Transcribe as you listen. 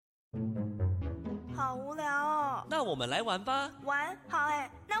好无聊哦。那我们来玩吧。玩？好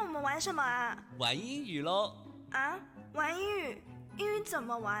诶，那我们玩什么啊？玩英语咯。啊？玩英语？英语怎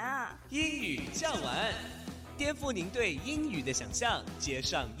么玩啊？英语酱玩，颠覆您对英语的想象，接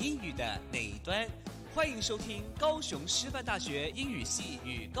上英语的那一端。欢迎收听高雄师范大学英语系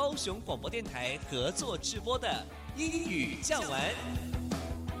与高雄广播电台合作制播的英语酱玩。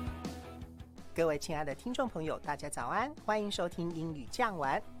各位亲爱的听众朋友，大家早安，欢迎收听英语酱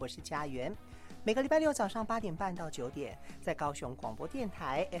玩，我是家园。每个礼拜六早上8点半到9点，在高雄广播电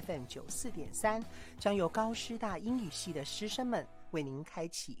台 FM94.3，将由高师大英语系的师生们为您开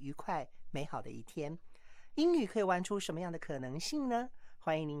启愉快美好的一天。英语可以玩出什么样的可能性呢？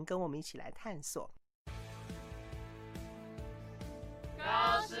欢迎您跟我们一起来探索。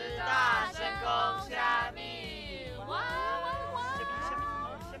高师大深空虾米，婕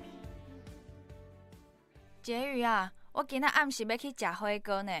妤啊，我今仔暗时要去食火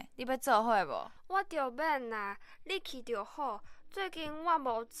锅呢，你要做伙无？我着免啦，你去就好。最近我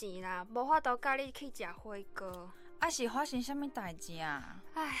无钱啦，无法度甲你去食火锅。啊是发生什么代志啊？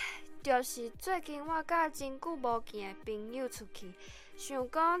唉，就是最近我甲真久无见的朋友出去，想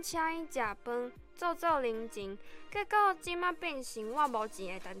讲请伊食饭，做人情，结果即马变成我无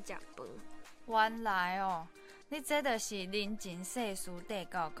钱会当食饭。原来哦，你这就是人情世事地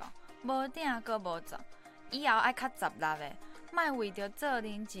交交，无定阁无做。以后爱较直力的，莫为着做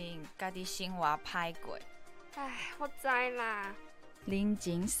人情，家己生活歹过。唉，我知啦。人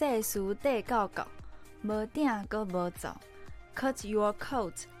情世事地交交，无定阁无做。Cut your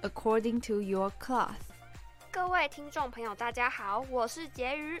coat according to your cloth。各位听众朋友，大家好，我是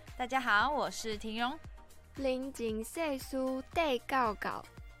婕妤。大家好，我是婷蓉。人情世事地交交，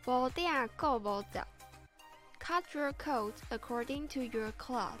无定阁无做。Cut your coat according to your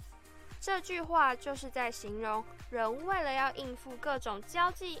cloth。这句话就是在形容人为了要应付各种交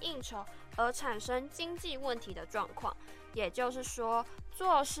际应酬而产生经济问题的状况，也就是说，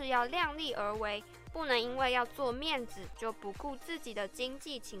做事要量力而为，不能因为要做面子就不顾自己的经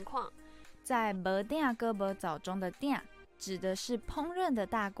济情况。在无鼎阁无灶中的鼎指的是烹饪的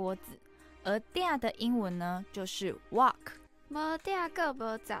大锅子，而鼎的英文呢就是 wok。无鼎阁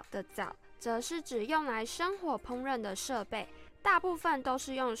无灶的灶则是指用来生火烹饪的设备，大部分都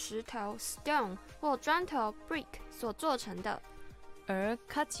是用石头 stone 或砖头 brick 所做成的。而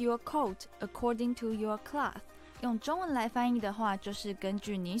cut your coat according to your cloth 用中文来翻译的话，就是根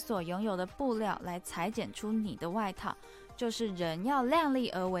据你所拥有的布料来裁剪出你的外套，就是人要量力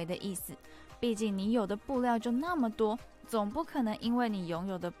而为的意思。毕竟你有的布料就那么多，总不可能因为你拥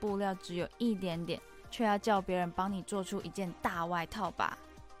有的布料只有一点点，却要叫别人帮你做出一件大外套吧。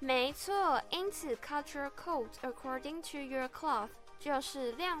没错，因此 cut your coat according to your cloth 就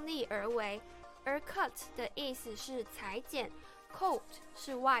是量力而为，而 cut 的意思是裁剪， coat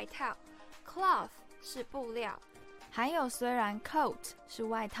是外套， cloth 是布料。还有，虽然 coat 是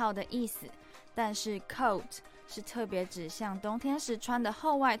外套的意思，但是 coat 是特别指像冬天时穿的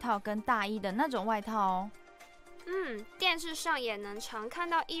厚外套跟大衣的那种外套哦。电视上也能常看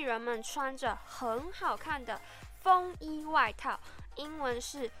到艺人们穿着很好看的风衣外套，英文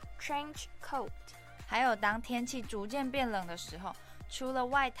是 trench coat。 还有当天气逐渐变冷的时候，除了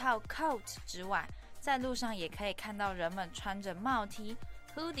外套 coat 之外，在路上也可以看到人们穿着帽 T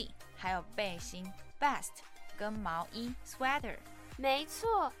hoodie， 还有背心 vest 跟毛衣 sweater。 没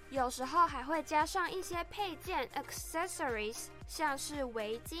错，有时候还会加上一些配件 accessories， 像是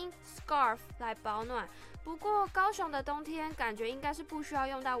围巾 scarf 来保暖。不过高雄的冬天感觉应该是不需要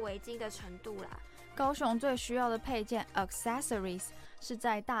用到围巾的程度啦。高雄最需要的配件 accessories 是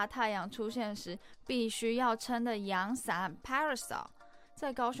在大太阳出现时必须要撑的阳伞 parasol。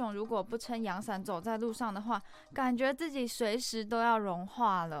 在高雄如果不撑阳伞走在路上的话，感觉自己随时都要融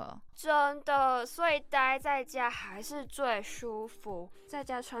化了。真的，所以待在家还是最舒服。在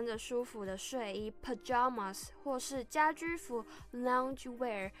家穿着舒服的睡衣 pajamas 或是家居服 lounge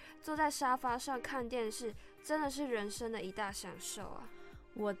wear， 坐在沙发上看电视，真的是人生的一大享受啊。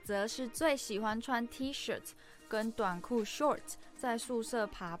我则是最喜欢穿 T-shirt 跟短裤 shorts 在宿舍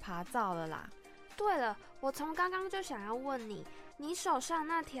爬灶了啦。对了，我从刚刚就想要问你，你手上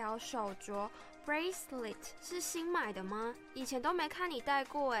那条手镯 bracelet 是新买的吗？以前都没看你戴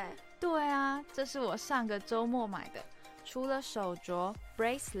过耶。对啊，这是我上个周末买的。除了手镯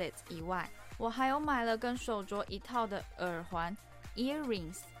bracelet 以外，我还有买了跟手镯一套的耳环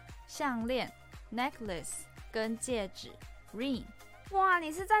earrings、项链 necklace 跟戒指 ring。哇，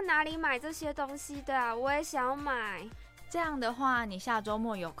你是在哪里买这些东西的啊？我也想买。这样的话，你下周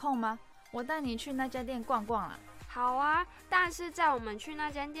末有空吗？我带你去那家店逛逛啦。好啊，但是在我们去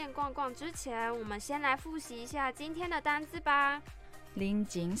那间店逛逛之前，我们先来复习一下今天的单字吧。人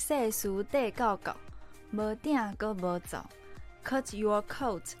情世事短到到，无定阁无走。Cut your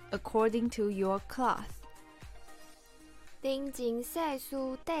coat according to your cloth。人情世事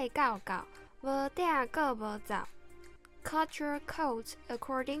短到到，无定阁无走。Cut your coat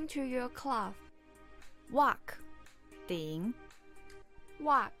according to your cloth。Walk， 顶。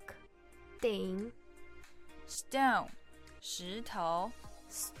Walk， 顶。Stone， 石头。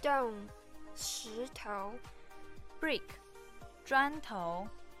Stone， 石头。Brick， 砖头。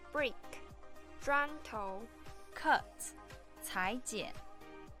Brick， 砖头。Cut， 裁剪。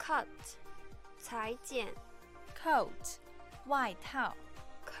Cut， 裁剪。Coat， 外套。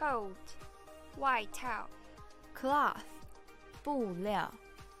Coat， 外套。Cloth， 布料。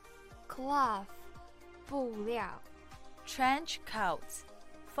Cloth， 布料。Trench coat，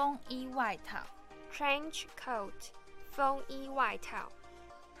 风衣外套。Trench coat， 风衣外套。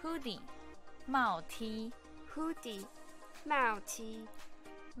Hoodie， 帽 T。Hoodie， 帽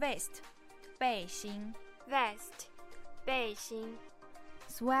T。Vest， 背心。Vest， 背心。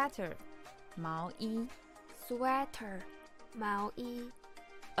Sweater， 毛衣。Sweater， 毛衣。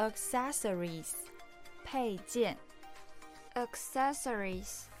Accessories， 配件。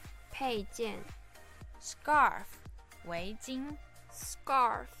Accessories， 配件。Scarf， 围巾。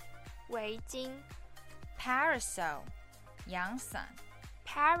Scarf， 围巾。Parasol， 阳伞。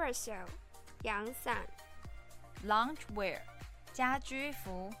Parasol， 阳伞。Loungewear， 家居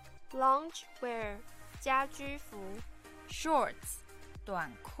服。Loungewear， 家居服。Shorts，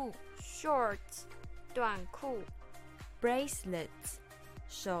 短裤。Shorts， 短裤。Bracelets，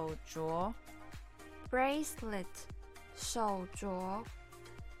 手镯。Bracelet， 手镯。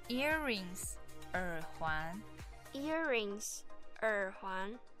Earrings， 耳环。Earrings， 耳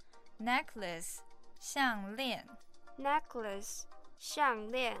环。Necklace， 项链。Necklace，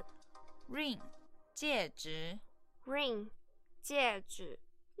 项链。Ring， 戒指。Ring， 戒指。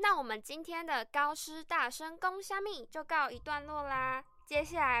那我们今天的高师大声公虾米就告一段落啦。接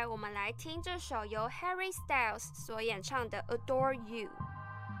下来我们来听这首由 Harry Styles 所演唱的 Adore You。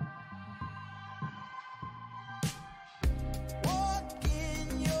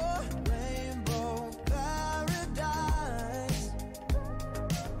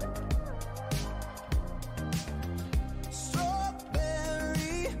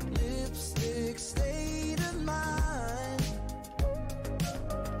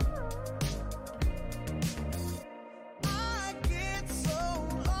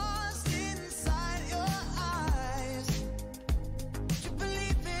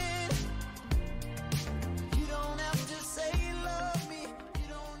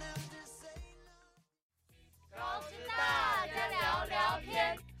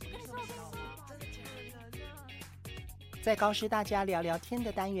在高师大家聊聊天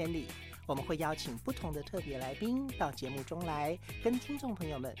的单元里，我们会邀请不同的特别来宾到节目中来，跟听众朋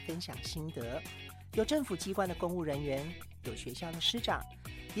友们分享心得。有政府机关的公务人员，有学校的师长，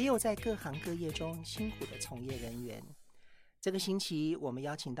也有在各行各业中辛苦的从业人员。这个星期我们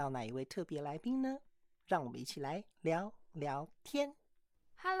邀请到哪一位特别来宾呢？让我们一起来聊聊天。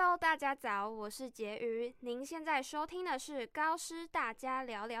Hello， 大家早，我是婕妤。您现在收听的是高师大家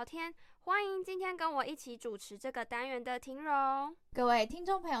聊聊天，欢迎今天跟我一起主持这个单元的婷蓉。各位听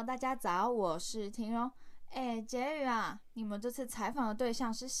众朋友，大家早，我是婷蓉。婕妤啊，你们这次采访的对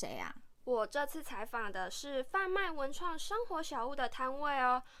象是谁啊？我这次采访的是贩卖文创生活小物的摊位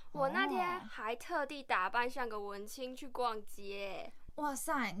哦。我那天还特地打扮像个文青去逛街。哇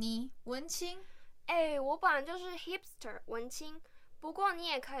塞，你文青？我本来就是 hipster 文青。不过你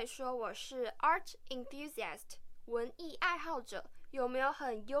也可以说我是 art enthusiast 文艺爱好者，有没有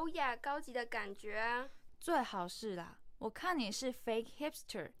很优雅高级的感觉啊？最好是啦，我看你是 fake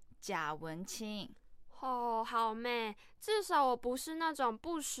hipster 假文青。好妹，至少我不是那种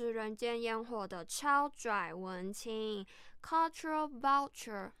不食人间烟火的超拽文青。cultural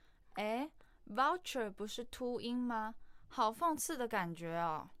vulture， vulture 不是秃鹰吗？好讽刺的感觉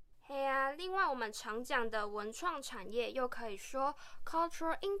哦。另外我们常讲的文创产业又可以说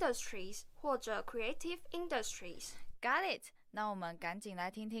cultural industries 或者 creative industries。 Got it， 那我们赶紧来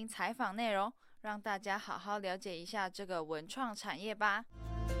听听采访内容，让大家好好了解一下这个文创产业吧。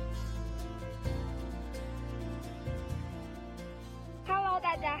Hello，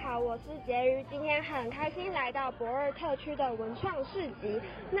 大家好，我是婕妤，今天很开心来到博尔特区的文创市集。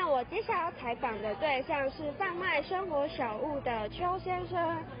那我接下来要采访的对象是贩卖生活小物的邱先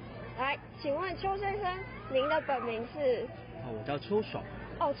生。来，请问邱先生，您的本名是？我叫邱爽。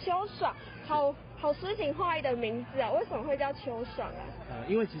邱爽，好诗情画意的名字啊，为什么会叫邱爽啊？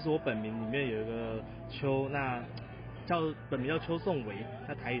因为其实我本名里面有一个邱，那本名叫邱颂维，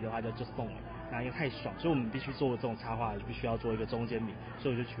那台语的话叫宋维。那因为太爽，所以我们必须做这种插画，必须要做一个中间名，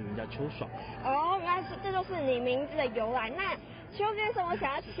所以我就取名叫秋爽。哦，原来是这就是你名字的由来。那邱先生，我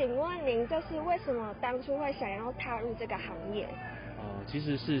想要请问您，就是为什么当初会想要踏入这个行业？其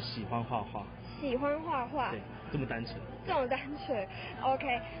实是喜欢画画。喜欢画画。对，这么单纯。这么单纯。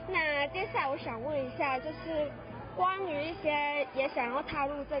OK， 那接下来我想问一下，就是关于一些也想要踏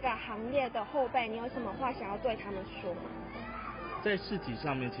入这个行业的后辈，你有什么话想要对他们说吗？在市集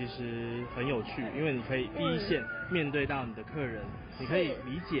上面其实很有趣，因为你可以第一线面对到你的客人，你可以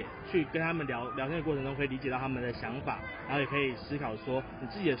理解，去跟他们聊天的过程中可以理解到他们的想法，然后也可以思考说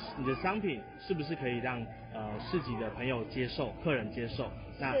你的商品是不是可以让市集的朋友接受，客人接受，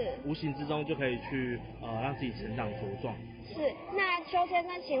那无形之中就可以去让自己成长茁壮。是，那邱先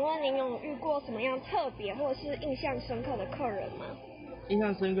生，请问您有遇过什么样特别或者是印象深刻的客人吗？印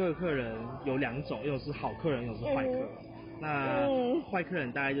象深刻的客人有2种，一种是好客人，一种是坏客人。那坏客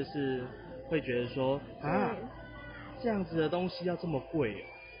人大概就是会觉得说这样子的东西要这么贵，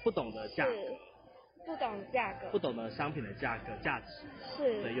不懂得价格，不懂价格，不懂得商品的价值，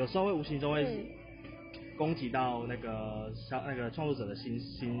是，对，有时候会无形中会攻击到那个创作者的心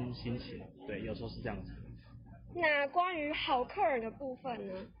情，对，有时候是这样子。那关于好客人的部分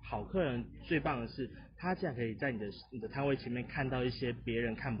呢？好客人最棒的是，他竟然可以在你的摊位前面看到一些别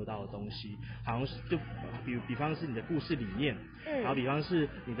人看不到的东西，好像是就比方是你的故事理念，然后比方是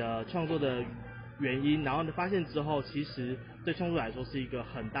你的创作的原因，然后发现之后，其实对创作来说是一个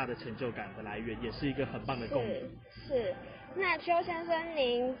很大的成就感的来源，也是一个很棒的共鸣。是。那邱先生，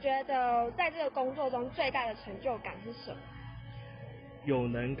您觉得在这个工作中最大的成就感是什么？有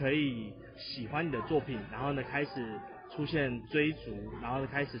人可以喜欢你的作品，然后呢开始出现追逐，然后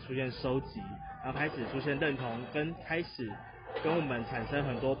开始出现收集，然后开始出现认同，开始跟我们产生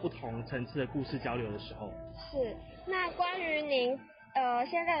很多不同层次的故事交流的时候。是。那关于您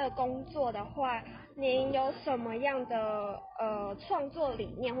现在的工作的话，您有什么样的创作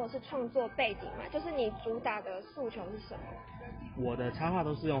理念或者是创作背景吗？就是你主打的诉求是什么？我的插画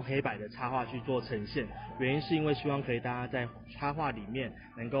都是用黑白的插画去做呈现，原因是因为希望可以大家在插画里面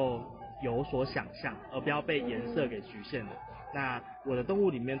能够有所想象，而不要被颜色给局限了。那我的动物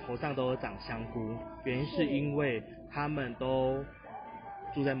里面头上都有长香菇，原因是因为他们都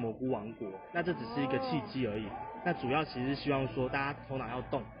住在蘑菇王国，那这只是一个契机而已。那主要其实是希望说大家头脑要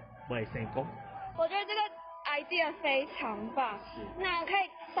动，不会成功。我觉得这个 idea 非常棒。那可以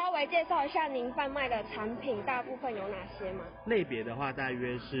稍微介绍一下您贩卖的产品大部分有哪些吗？类别的话，大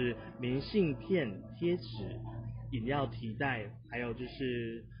约是明信片、贴纸、饮料提袋，还有就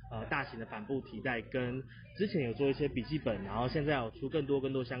是大型的帆布提袋，跟之前有做一些笔记本，然后现在有出更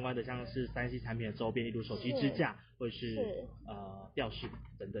多相关的，像是3C 产品的周边，例如手机支架或者是吊饰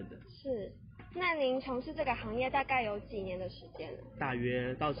等等的。是。那您从事这个行业大概有几年的时间了？大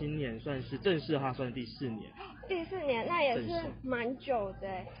约到今年算是正式的话，算是第4年。第4年，那也是蛮久的。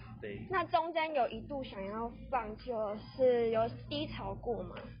对。那中间有一度想要放弃，是有低潮过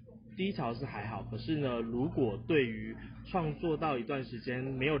吗？低潮是还好，可是呢，如果对于创作到一段时间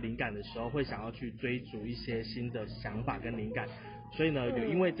没有灵感的时候，会想要去追逐一些新的想法跟灵感。所以呢，有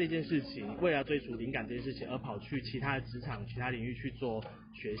因为这件事情，为了追逐灵感这件事情而跑去其他的职场、其他领域去做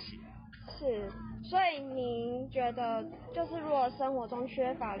学习。是，所以您觉得，就是如果生活中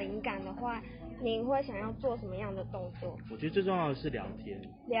缺乏灵感的话，您会想要做什么样的动作？我觉得最重要的是聊天，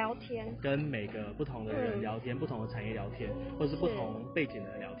跟每个不同的人聊天，不同的产业聊天，或是不同背景的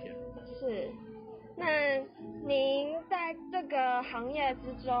人聊天。是。那您在这个行业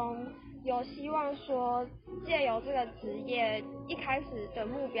之中，有希望说借由这个职业一开始的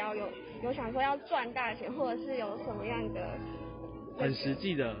目标有想说要赚大钱，或者是有什么样的？很实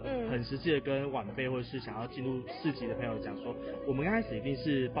际的跟晚辈或者是想要进入市集的朋友讲说，我们刚开始一定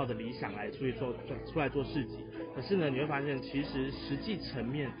是抱着理想来出来做市集，可是呢，你会发现其实实际层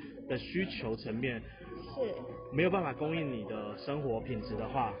面的需求层面是没有办法供应你的生活品质的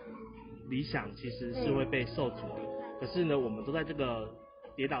话，理想其实是会被受阻的。可是呢，我们都在这个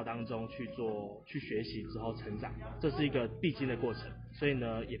跌倒当中去学习之后成长，这是一个必经的过程，所以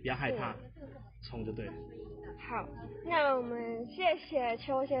呢，也不要害怕，冲就对了。好，那我们谢谢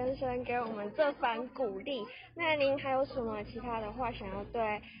邱先生给我们这番鼓励。那您还有什么其他的话想要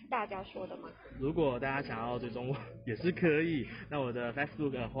对大家说的吗？如果大家想要追踪我也是可以，那我的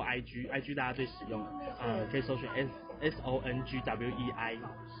Facebook 或 IG 大家最使用，可以搜寻 SONGWEI。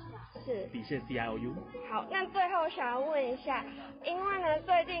是底线 CIOU。好，那最后想要问一下，因为呢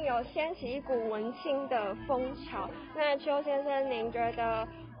最近有掀起一股文青的风潮，那邱先生您觉得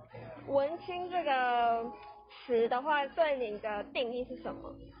文青这个词的话，对你的定义是什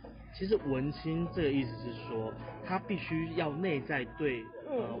么？其实文青这个意思是说，他必须要内在对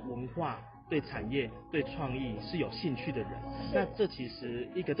文化对产业、对创意是有兴趣的人。那这其实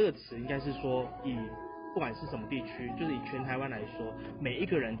这个词应该是说，以不管是什么地区，就是以全台湾来说，每一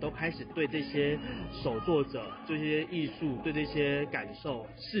个人都开始对这些手作者、这些艺术、对这些感受、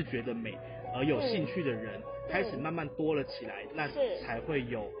视觉的美而有兴趣的人，开始慢慢多了起来，那才会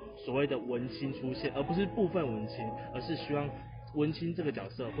有所谓的文青出现，而不是部分文青，而是希望文青这个角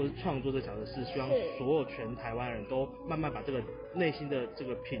色或是创作这个角色是希望所有全台湾人都慢慢把这个内心的这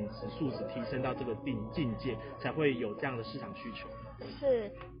个品质素质提升到这个境界，才会有这样的市场需求。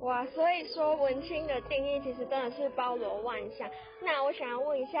是哇，所以说文青的定义其实真的是包罗万象。那我想要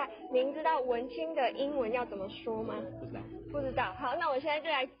问一下，您知道文青的英文要怎么说吗？不知道。不知道。好，那我现在就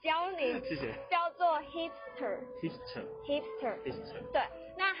来教你。谢谢。叫做 hipster。对。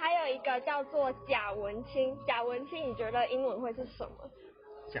那还有一个叫做假文青。假文青，你觉得英文会是什么？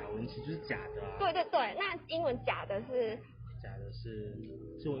假文青就是假的啊。对对对，那英文假的是？假的是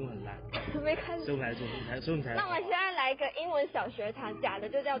我英文很烂，没关系，所以我们才。那我们现在来一个英文小学堂，假的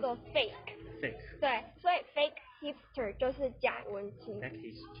就叫做 fake。对，所以 fake hipster 就是假文青。fake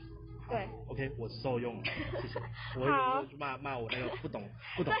hipster。对 ，OK， 我受用了，谢谢。我骂我那个不懂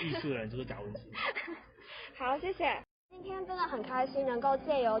艺术的人就是假文青。好，谢谢。今天真的很开心能够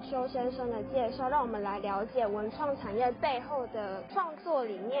借由邱先生的介绍，让我们来了解文创产业背后的创作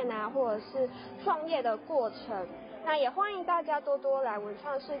理念啊，或者是创业的过程。那也欢迎大家多多来文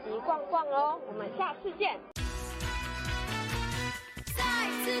创市集逛逛哦，我们下次见。在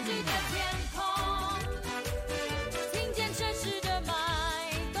自己的天空，听见城市的脉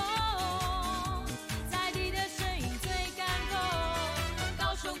动，在地的声音最感动。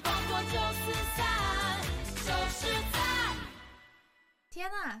高雄广播943，就是在。天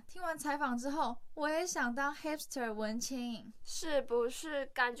啊，听完采访之后，我也想当 hipster 文青，是不是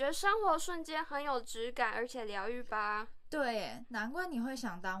感觉生活瞬间很有质感，而且疗愈吧？对耶，难怪你会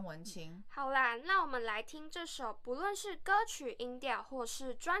想当文青。好啦，那我们来听这首不论是歌曲音调或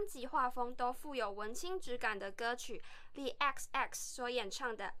是专辑画风都富有文青质感的歌曲 The XX 所演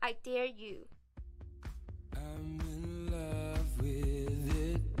唱的 I Dare You。 I'm in love with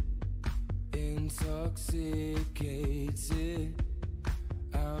it, intoxicated,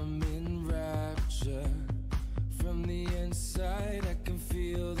 I'm in rapture, from the inside I can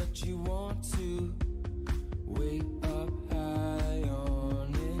feel that you want to wait up high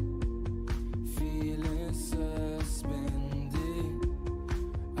on it, feeling suspended,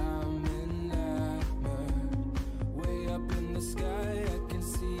 I'm enamored, way up in the sky I can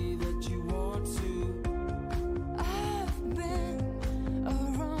see that you want to. I've been a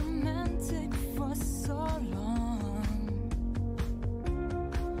romantic for so long,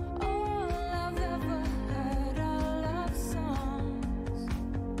 all I've ever heard are love songs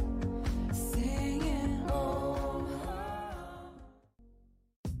singing oh。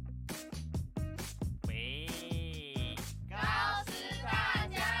 喂，告诉大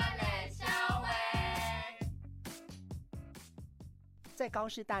家冷笑话。在高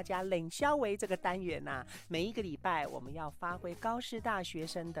师大家冷消维这个单元啊，每一个礼拜我们要发挥高师大学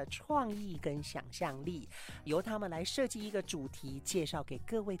生的创意跟想象力，由他们来设计一个主题，介绍给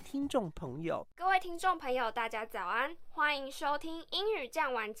各位听众朋友。各位听众朋友大家早安，欢迎收听英语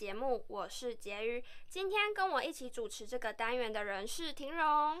酱玩节目，我是婕妤。今天跟我一起主持这个单元的人是婷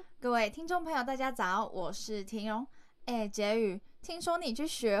蓉。各位听众朋友大家早，我是婷蓉。婕妤，听说你去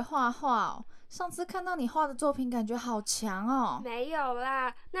学画画哦，上次看到你画的作品感觉好强哦。没有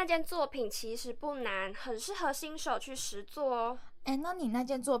啦，那件作品其实不难，很适合新手去实作哦。那你那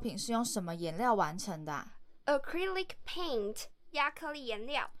件作品是用什么颜料完成的啊？ Acrylic paint 亚克力颜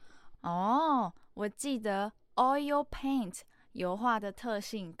料。哦，我记得 oil paint 油画的特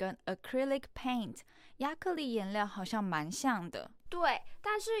性跟 acrylic paint 亚克力颜料好像蛮像的。对，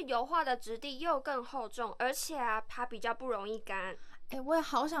但是油画的质地又更厚重，而且它比较不容易干。我也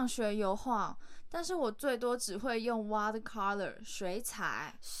好想学油画，但是我最多只会用 watercolor 水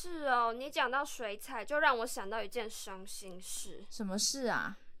彩。是哦，你讲到水彩就让我想到一件伤心事。什么事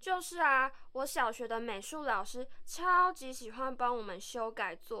啊？就是我小学的美术老师超级喜欢帮我们修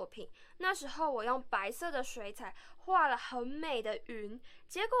改作品。那时候我用白色的水彩画了很美的云，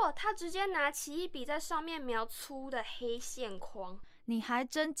结果他直接拿奇异笔在上面描粗的黑线框。你还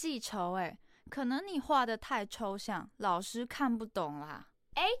真记仇可能你画得太抽象，老师看不懂啦。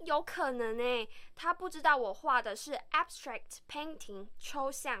有可能他不知道我画的是 abstract painting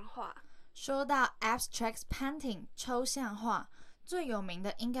抽象画。说到 abstract painting 抽象画，最有名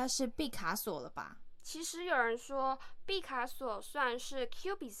的应该是毕卡索了吧？其实有人说毕卡索算是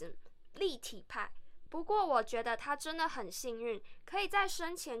cubism 立体派，不过我觉得他真的很幸运，可以在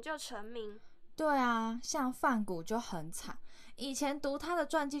生前就成名。对啊，像梵谷就很惨，以前读他的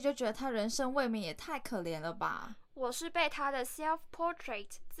传记就觉得他人生未免也太可怜了吧。我是被他的 self-portrait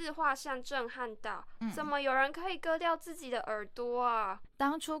自画像震撼到，怎么有人可以割掉自己的耳朵啊？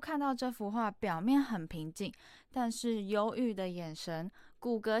当初看到这幅画，表面很平静，但是忧郁的眼神、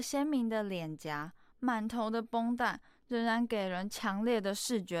骨骼鲜明的脸颊、满头的绷带，仍然给人强烈的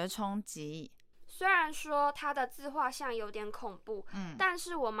视觉冲击。虽然说他的自画像有点恐怖，但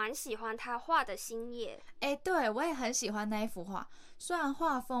是我蛮喜欢他画的星夜。对，我也很喜欢那一幅画，虽然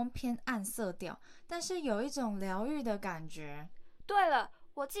画风偏暗色调，但是有一种疗愈的感觉。对了，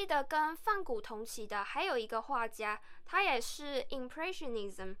我记得跟梵谷同期的还有一个画家，他也是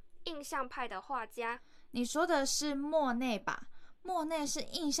Impressionism 印象派的画家。你说的是莫内吧？莫内是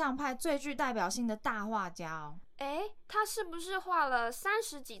印象派最具代表性的大画家哦。他是不是画了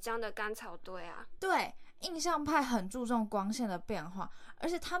30几张的甘草堆啊？对，印象派很注重光线的变化，而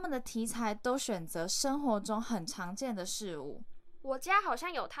且他们的题材都选择生活中很常见的事物。我家好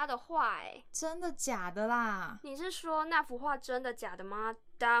像有他的画真的假的啦？你是说那幅画真的假的吗？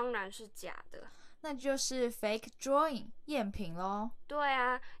当然是假的。那就是 fake drawing 赝品咯。对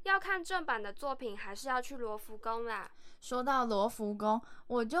啊，要看正版的作品还是要去罗浮宫啦。说到罗浮宫，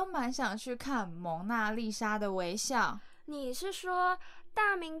我就蛮想去看蒙娜丽莎的微笑。你是说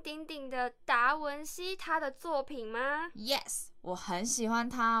大名鼎鼎的达文西他的作品吗？ Yes， 我很喜欢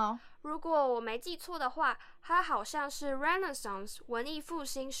他哦。如果我没记错的话，他好像是 Renaissance 文艺复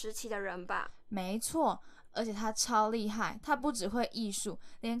兴时期的人吧？没错，而且他超厉害，他不只会艺术，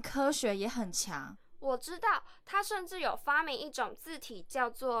连科学也很强。我知道，他甚至有发明一种字体叫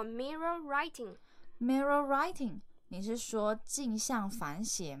做 mirror writing。Mirror writing， 你是说镜像反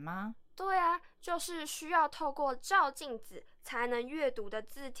写吗？对啊，就是需要透过照镜子才能阅读的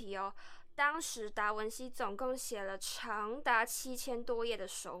字体哦。当时达文西总共写了长达7000多页的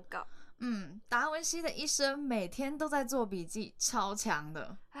手稿。达文西的一生每天都在做笔记，超强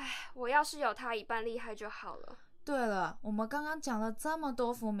的。我要是有他一半厉害就好了。对了，我们刚刚讲了这么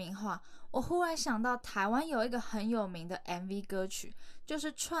多幅名画，我忽然想到台湾有一个很有名的 MV 歌曲，就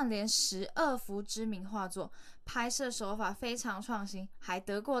是串联12幅知名画作，拍摄手法非常创新，还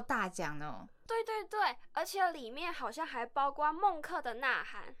得过大奖呢。对对对，而且里面好像还包括孟克的呐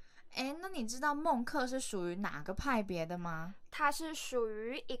喊。那你知道孟克是属于哪个派别的吗？它是属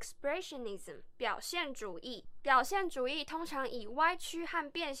于 Expressionism 表现主义。表现主义通常以歪曲和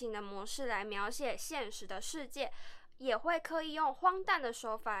变形的模式来描写现实的世界，也会刻意用荒诞的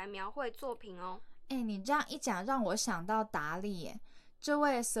手法来描绘作品哦。你这样一讲让我想到达利耶，这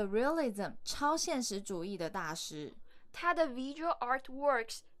位 Surrealism 超现实主义的大师。他的 Visual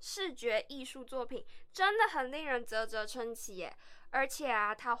Artworks 视觉艺术作品真的很令人啧啧称奇耶。而且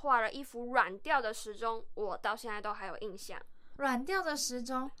他画了一幅软调的时钟，我到现在都还有印象。软调的时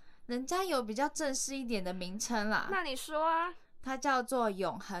钟，人家有比较正式一点的名称啦。那你说啊？它叫做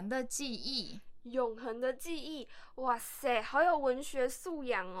永恒的记忆。永恒的记忆，哇塞，好有文学素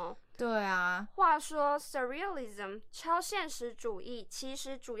养哦。对啊。话说 Surrealism 超现实主义其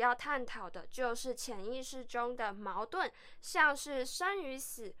实主要探讨的就是潜意识中的矛盾，像是生与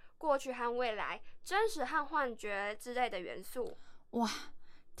死、过去和未来、真实和幻觉之类的元素。哇，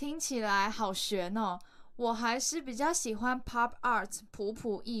听起来好玄哦。我还是比较喜欢 pop art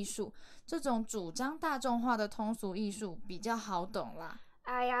普艺术，这种主张大众化的通俗艺术比较好懂啦。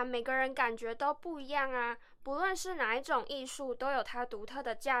每个人感觉都不一样啊，不论是哪一种艺术都有它独特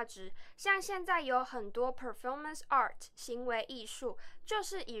的价值。像现在有很多 performance art 行为艺术，就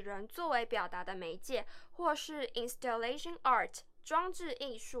是以人作为表达的媒介，或是 installation art 装置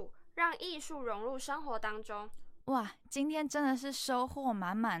艺术，让艺术融入生活当中。哇，今天真的是收获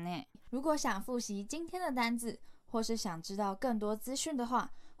满满耶。如果想复习今天的单字，或是想知道更多资讯的话，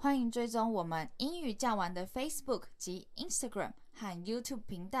欢迎追踪我们英语酱玩的 Facebook 及 Instagram 和 YouTube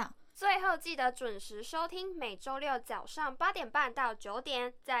频道。最后记得准时收听每周六早上8点半到9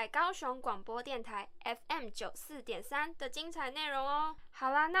点，在高雄广播电台 FM 94.3的精彩内容哦。好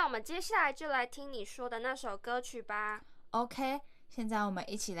啦，那我们接下来就来听你说的那首歌曲吧。 OK， 现在我们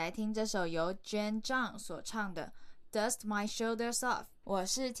一起来听这首由 Jen Zhang 所唱的 Dust My Shoulders Off。 我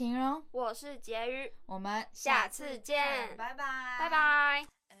是婷蓉，我是婕妤，我们下次见，拜拜，拜拜。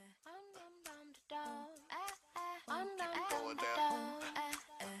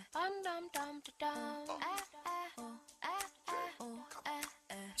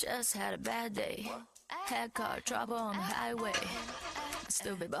Just had a bad day. Had car trouble on the highway.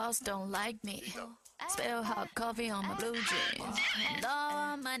 Stupid boss don't like me. Spill hot coffee on my blue jeans. And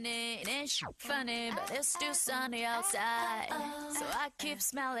all my money, it ain't funny, but it's still sunny outside. So I keep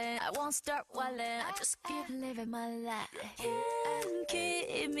smiling, I won't start whiling, I just keep living my life. Can't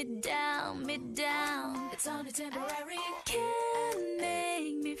keep me down, me down. It's only temporary. Can't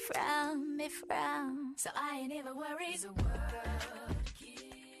make me frown, me frown. So I ain't even worried. The world